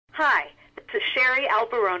Hi, this is Sherry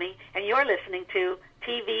Alberoni, and you're listening to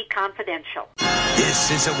TV Confidential.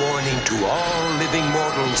 This is a warning to all living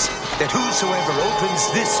mortals that whosoever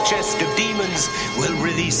opens this chest of demons will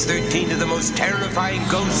release 13 of the most terrifying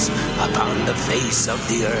ghosts upon the face of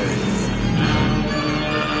the earth.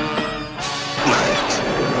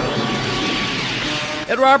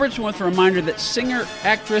 Ed Roberts with a reminder that singer,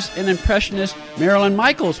 actress, and impressionist Marilyn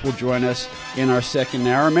Michaels will join us in our second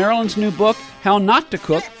hour. Marilyn's new book, How Not to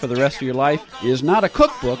Cook for the Rest of Your Life, is not a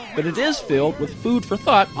cookbook, but it is filled with food for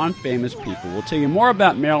thought on famous people. We'll tell you more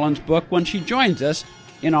about Marilyn's book when she joins us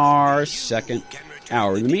in our second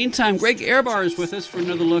hour. In the meantime, Greg Ehrbar is with us for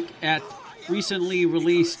another look at recently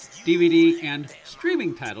released DVD and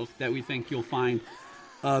streaming titles that we think you'll find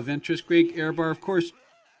of interest. Greg Ehrbar, of course,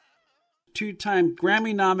 two-time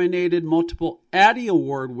Grammy-nominated, multiple Addy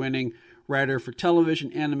Award-winning writer for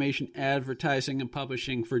television, animation, advertising, and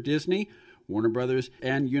publishing for Disney, Warner Brothers,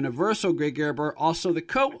 and Universal. Greg Ehrbar, also the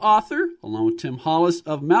co-author, along with Tim Hollis,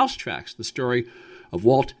 of Mousetracks, the story of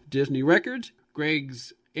Walt Disney Records.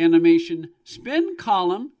 Greg's animation spin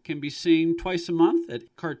column can be seen twice a month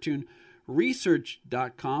at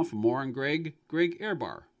cartoonresearch.com. For more on Greg,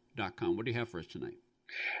 gregehrbar.com. What do you have for us tonight?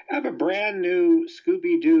 I have a brand new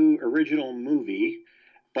Scooby-Doo original movie,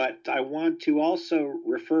 but I want to also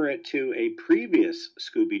refer it to a previous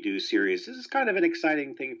Scooby-Doo series. This is kind of an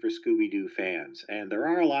exciting thing for Scooby-Doo fans, and there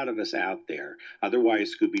are a lot of us out there.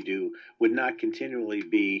 Otherwise, Scooby-Doo would not continually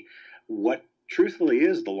be what truthfully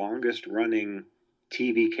is the longest-running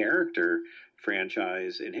TV character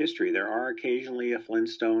franchise in history. There are occasionally a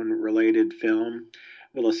Flintstone-related film.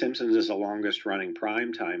 Well, The Simpsons is the longest-running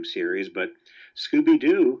primetime series, but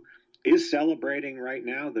Scooby-Doo is celebrating right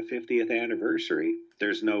now the 50th anniversary.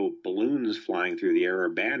 There's no balloons flying through the air or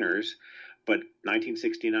banners, but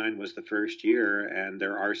 1969 was the first year, and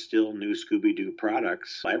there are still new Scooby-Doo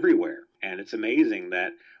products everywhere. And it's amazing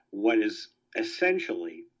that what is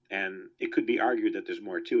essentially, and it could be argued that there's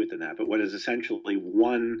more to it than that, but what is essentially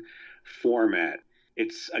one format.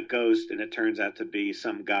 It's a ghost, and it turns out to be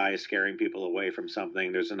some guy scaring people away from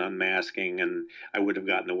something. There's an unmasking, and I would have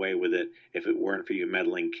gotten away with it if it weren't for you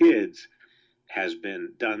meddling kids, has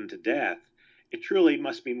been done to death. It truly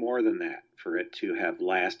must be more than that for it to have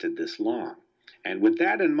lasted this long. And with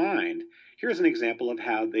that in mind, here's an example of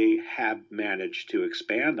how they have managed to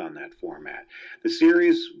expand on that format. The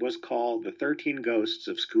series was called The 13 Ghosts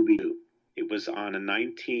of Scooby-Doo. It was on in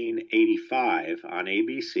 1985 on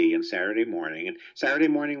ABC and Saturday morning. And Saturday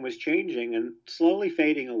morning was changing and slowly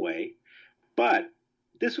fading away. But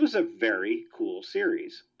this was a very cool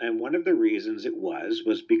series. And one of the reasons it was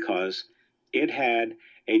because it had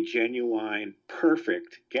a genuine,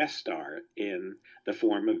 perfect guest star in the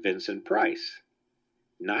form of Vincent Price.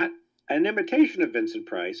 Not an imitation of Vincent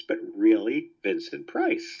Price, but really Vincent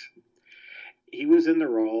Price. He was in the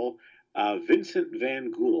role of Vincent Van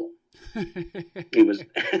Ghoul. He was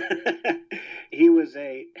he was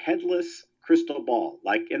a headless crystal ball,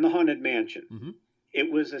 like in the Haunted Mansion. Mm-hmm. It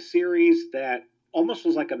was a series that almost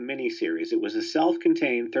was like a mini-series. It was a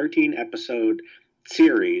self-contained 13-episode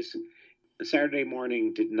series. Saturday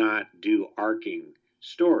morning did not do arcing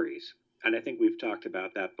stories. And I think we've talked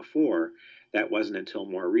about that before. That wasn't until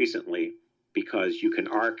more recently, because you can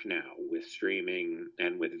arc now with streaming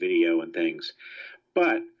and with video and things.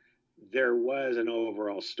 But there was an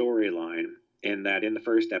overall storyline in that in the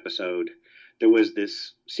first episode, there was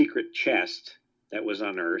this secret chest that was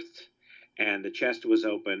unearthed, and the chest was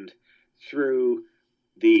opened through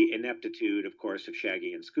the ineptitude, of course, of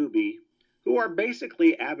Shaggy and Scooby, who are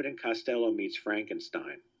basically Abbott and Costello meets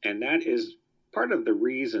Frankenstein. And that is part of the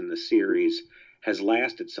reason the series has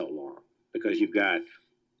lasted so long, because you've got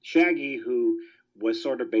Shaggy, who was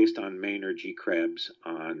sort of based on Maynard G. Krebs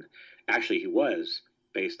actually he was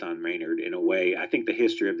based on Maynard in a way. I think the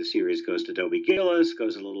history of the series goes to Dobie Gillis,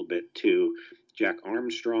 goes a little bit to Jack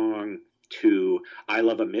Armstrong, to I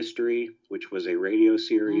Love a Mystery, which was a radio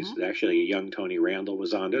series that actually a young Tony Randall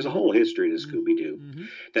was on. There's a whole history to Scooby-Doo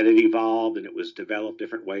that it evolved and it was developed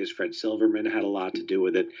different ways. Fred Silverman had a lot to do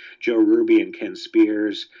with it. Joe Ruby and Ken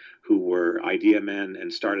Spears, who were idea men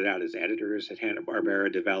and started out as editors at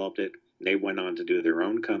Hanna-Barbera, developed it. They went on to do their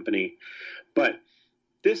own company. But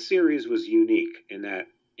this series was unique in that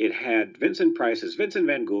it had Vincent Price as Vincent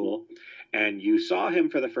Van Ghoul, and you saw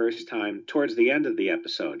him for the first time towards the end of the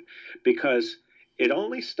episode, because it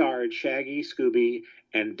only starred Shaggy, Scooby,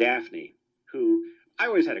 and Daphne, who I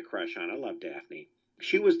always had a crush on. I love Daphne.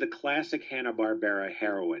 She was the classic Hanna-Barbera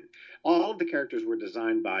heroine. All of the characters were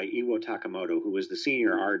designed by Iwo Takamoto, who was the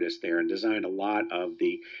senior artist there and designed a lot of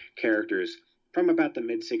the characters from about the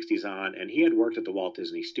mid-60s on, and he had worked at the Walt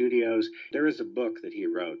Disney Studios. There is a book that he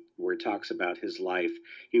wrote where he talks about his life.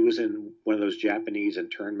 He was in one of those Japanese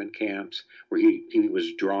internment camps where he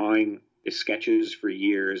was drawing his sketches for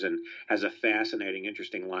years and has a fascinating,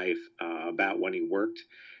 interesting life about when he worked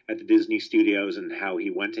at the Disney Studios and how he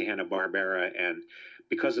went to Hanna-Barbera, and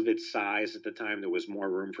because of its size at the time, there was more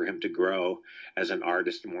room for him to grow as an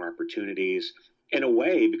artist, more opportunities. In a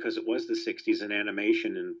way, because it was the 60s and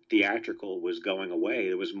animation and theatrical was going away,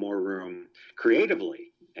 there was more room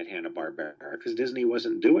creatively at Hanna-Barbera because Disney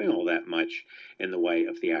wasn't doing all that much in the way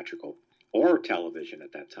of theatrical or television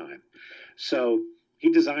at that time. So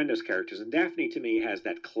he designed those characters, and Daphne, to me, has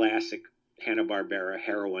that classic Hanna-Barbera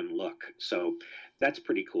heroine look. So that's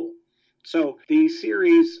pretty cool. So the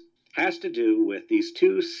series has to do with these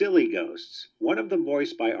two silly ghosts, one of them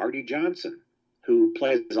voiced by Artie Johnson, who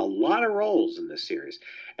plays a lot of roles in this series.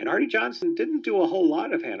 And Artie Johnson didn't do a whole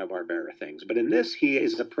lot of Hanna-Barbera things, but in this, he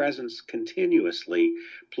is a presence continuously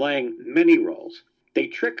playing many roles. They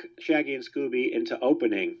trick Shaggy and Scooby into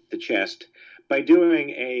opening the chest by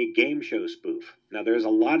doing a game show spoof. Now, there's a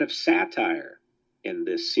lot of satire in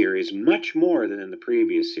this series, much more than in the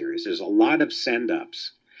previous series. There's a lot of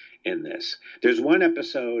send-ups in this. There's one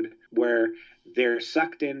episode where they're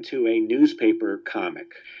sucked into a newspaper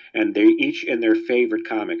comic, and they're each in their favorite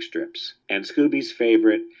comic strips. And Scooby's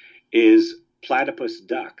favorite is Platypus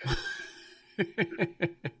Duck.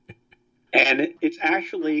 And it's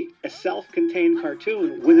actually a self-contained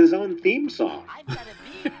cartoon with his own theme song. I've got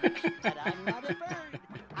a beard, but I'm not a bird.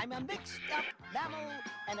 I'm a mixed-up mammal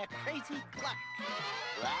and a crazy cluck.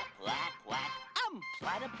 Quack, quack, quack. I'm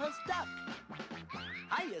Platypus Duck.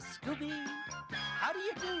 Hiya, Scooby. How do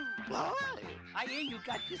you do? Hi. I hear you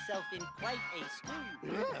got yourself in quite a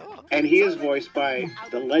stew. And he is voiced by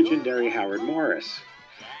the legendary Howard Morris.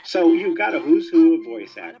 So you've got a who's who of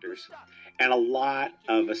voice actors and a lot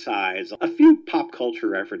of asides, a few pop culture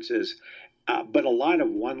references, but a lot of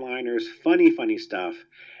one-liners, funny stuff.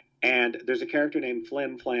 And there's a character named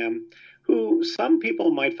Flim Flam who some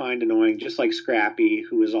people might find annoying, just like Scrappy,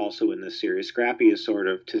 who is also in this series. Scrappy is sort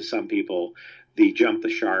of, to some people, the Jump the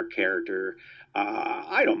Shark character.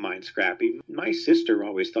 I don't mind Scrappy. My sister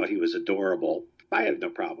always thought he was adorable. I have no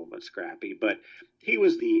problem with Scrappy, but he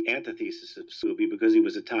was the antithesis of Scooby because he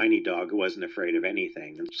was a tiny dog who wasn't afraid of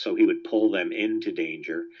anything, and so he would pull them into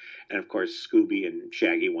danger. And of course, Scooby and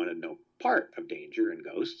Shaggy wanted no part of danger and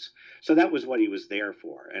ghosts, so that was what he was there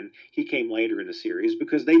for. And he came later in the series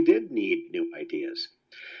because they did need new ideas.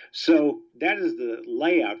 So that is the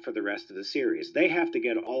layout for the rest of the series. They have to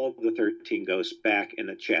get all of the 13 ghosts back in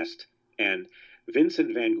the chest, and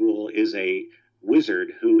Vincent Van Gool is a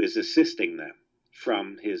wizard who is assisting them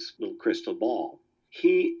from his little crystal ball.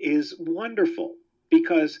 He is wonderful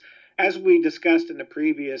because, as we discussed in the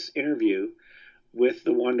previous interview with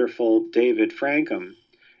the wonderful David Frankham,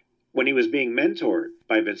 when he was being mentored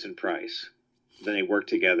by Vincent Price, then they worked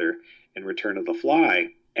together in Return of the Fly,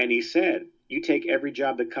 and he said, you take every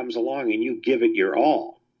job that comes along and you give it your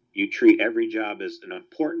all. You treat every job as an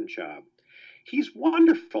important job. He's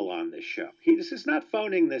wonderful on this show. This is not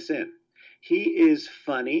phoning this in. He is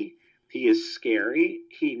funny. He is scary.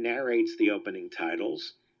 He narrates the opening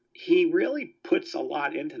titles. He really puts a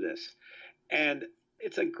lot into this. And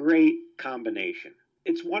it's a great combination.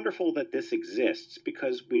 It's wonderful that this exists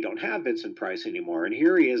because we don't have Vincent Price anymore. And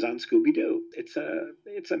here he is on Scooby-Doo. It's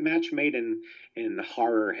a match made in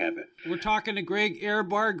horror heaven. We're talking to Greg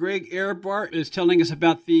Ehrbar. Greg Ehrbar is telling us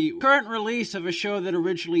about the current release of a show that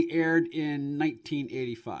originally aired in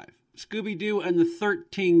 1985. Scooby-Doo and the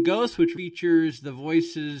 13 Ghosts, which features the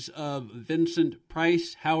voices of Vincent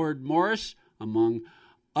Price, Howard Morris, among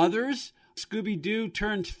others. Scooby-Doo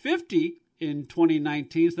turns 50 in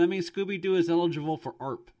 2019, so that means Scooby-Doo is eligible for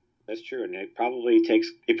ARP. That's true, and it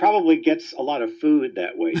probably gets a lot of food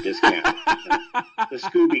that way, discount. The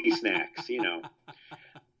Scooby snacks,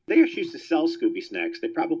 They used to sell Scooby snacks. They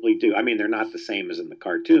probably do. I mean, they're not the same as in the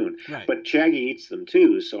cartoon, right. But Shaggy eats them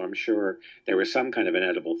too, so I'm sure there was some kind of an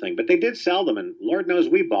edible thing. But they did sell them, and Lord knows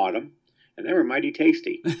we bought them, and they were mighty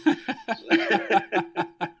tasty.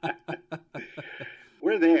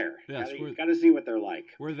 We're there. Yes, you got to see what they're like.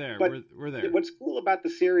 We're there. But we're there. What's cool about the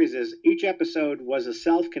series is each episode was a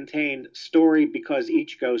self-contained story because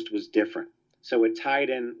each ghost was different. So it tied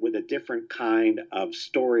in with a different kind of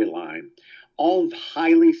storyline, all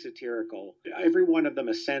highly satirical. Every one of them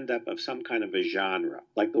a send-up of some kind of a genre,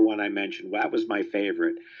 like the one I mentioned. That was my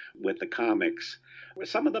favorite with the comics.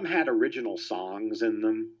 Some of them had original songs in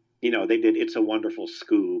them. They did It's a Wonderful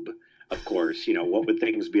Scoob. Of course, what would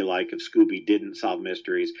things be like if Scooby didn't solve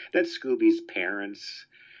mysteries? That's Scooby's parents.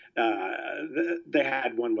 They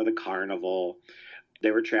had one with a carnival.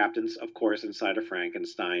 They were trapped, of course, inside a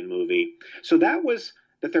Frankenstein movie. So that was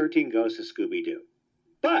the 13 Ghosts of Scooby-Doo.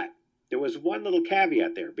 But there was one little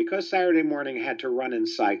caveat there. Because Saturday Morning had to run in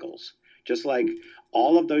cycles, just like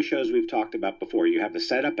all of those shows we've talked about before. You have the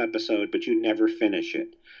setup episode, but you never finish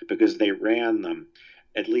it because they ran them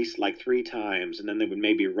at least like 3 times, and then they would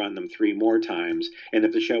maybe run them 3 more times. And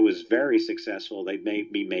if the show was very successful, they'd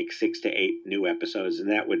maybe make 6 to 8 new episodes,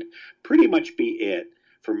 and that would pretty much be it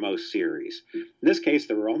for most series. In this case,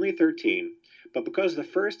 there were only 13, but because the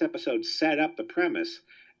first episode set up the premise,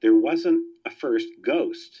 there wasn't a first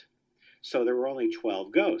ghost, so there were only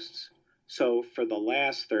 12 ghosts. So for the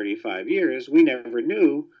last 35 years, we never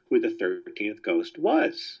knew who the 13th ghost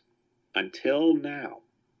was until now,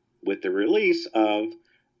 with the release of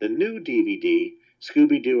the new DVD,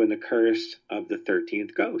 Scooby-Doo and the Curse of the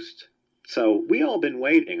 13th Ghost. So we all been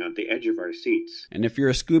waiting on the edge of our seats. And if you're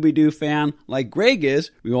a Scooby-Doo fan like Greg is,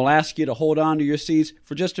 we will ask you to hold on to your seats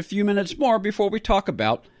for just a few minutes more before we talk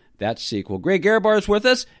about that sequel. Greg Ehrbar is with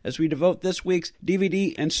us as we devote this week's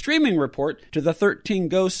DVD and streaming report to the 13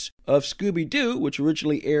 Ghosts of Scooby-Doo, which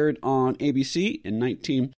originally aired on ABC in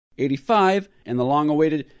 1985, and the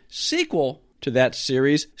long-awaited sequel to that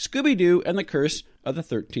series, Scooby-Doo and the Curse of the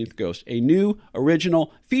 13th Ghost, a new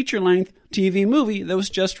original feature-length TV movie that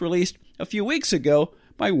was just released a few weeks ago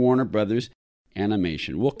by Warner Brothers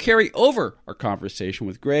Animation. We'll carry over our conversation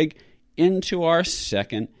with Greg into our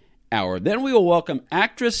second hour. Then we will welcome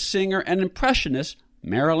actress, singer, and impressionist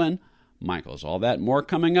Marilyn Michaels. All that and more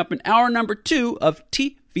coming up in hour number 2 of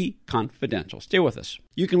TV Confidential. Stay with us.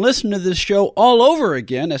 You can listen to this show all over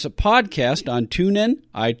again as a podcast on TuneIn,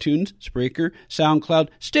 iTunes, Spreaker, SoundCloud,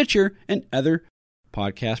 Stitcher, and other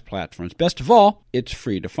podcast platforms. Best of all, it's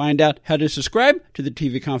free. To find out how to subscribe to the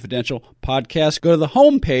TV Confidential podcast, go to the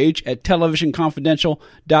homepage at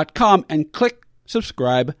televisionconfidential.com and click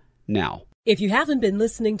subscribe now. If you haven't been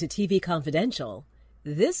listening to TV Confidential,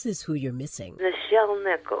 this is who you're missing. Michelle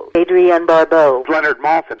Nichols, Adrienne Barbeau, Leonard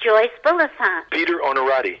Maltin, Joyce Bullisan, Peter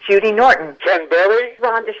Onorati, Judy Norton, Ken Berry,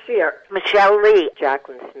 Rhonda Shear, Michelle Lee,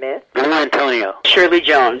 Jacqueline Smith, Lou Antonio, Shirley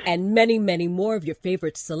Jones, And many, many more of your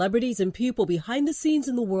favorite celebrities and people behind the scenes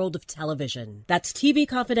in the world of television. That's TV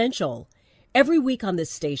Confidential. Every week on this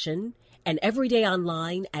station and every day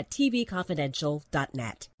online at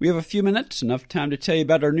tvconfidential.net. We have a few minutes, enough time to tell you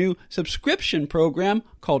about our new subscription program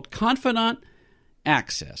called Confidant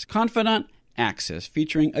Access. Confidant Access,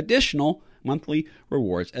 featuring additional monthly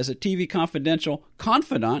rewards. As a TV Confidential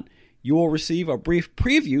confidant, you will receive a brief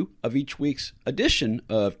preview of each week's edition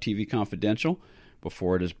of TV Confidential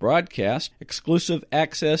before it is broadcast, exclusive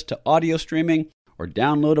access to audio streaming or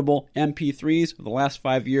downloadable MP3s of the last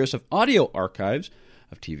 5 years of audio archives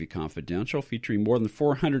of TV Confidential, featuring more than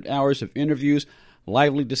 400 hours of interviews,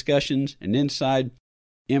 lively discussions, and inside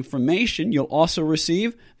information. You'll also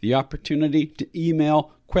receive the opportunity to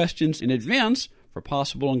email questions in advance for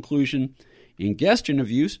possible inclusion in guest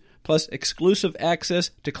interviews, plus exclusive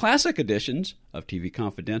access to classic editions of TV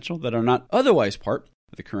Confidential that are not otherwise part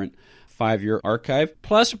of the current 5-year archive.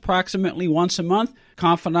 Plus, approximately once a month,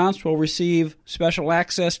 confidants will receive special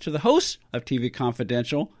access to the hosts of TV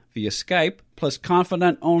Confidential via Skype, plus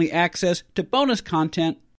confidant-only access to bonus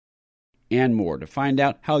content and more. To find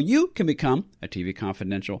out how you can become a TV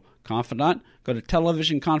Confidential confidant, go to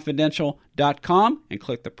televisionconfidential.com and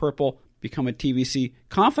click the purple Become a TVC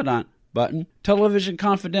Confidant button.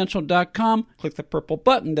 Televisionconfidential.com, click the purple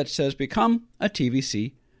button that says Become a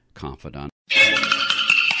TVC Confidant.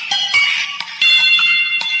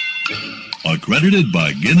 Accredited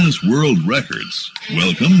by Guinness World Records,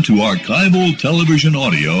 welcome to Archival Television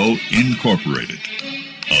Audio Incorporated,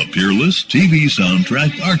 a peerless TV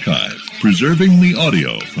soundtrack archive, preserving the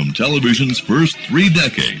audio from television's first 3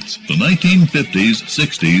 decades, the 1950s,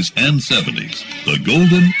 60s, and 70s, the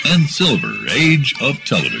golden and silver age of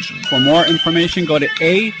television. For more information, go to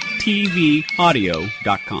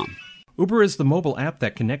atvaudio.com. Uber is the mobile app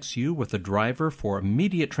that connects you with a driver for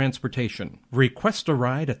immediate transportation. Request a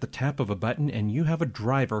ride at the tap of a button and you have a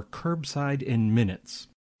driver curbside in minutes.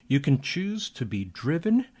 You can choose to be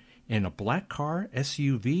driven in a black car,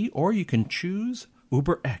 SUV, or you can choose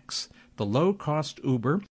UberX, the low-cost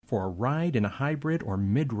Uber for a ride in a hybrid or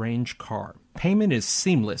mid-range car. Payment is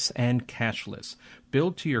seamless and cashless,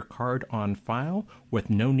 billed to your card on file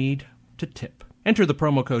with no need to tip. Enter the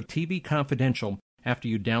promo code TV Confidential after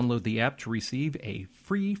you download the app to receive a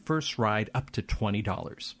free first ride up to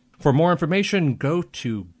 $20. For more information, go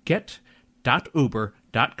to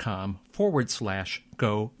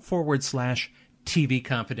get.uber.com/go/TV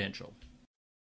Confidential.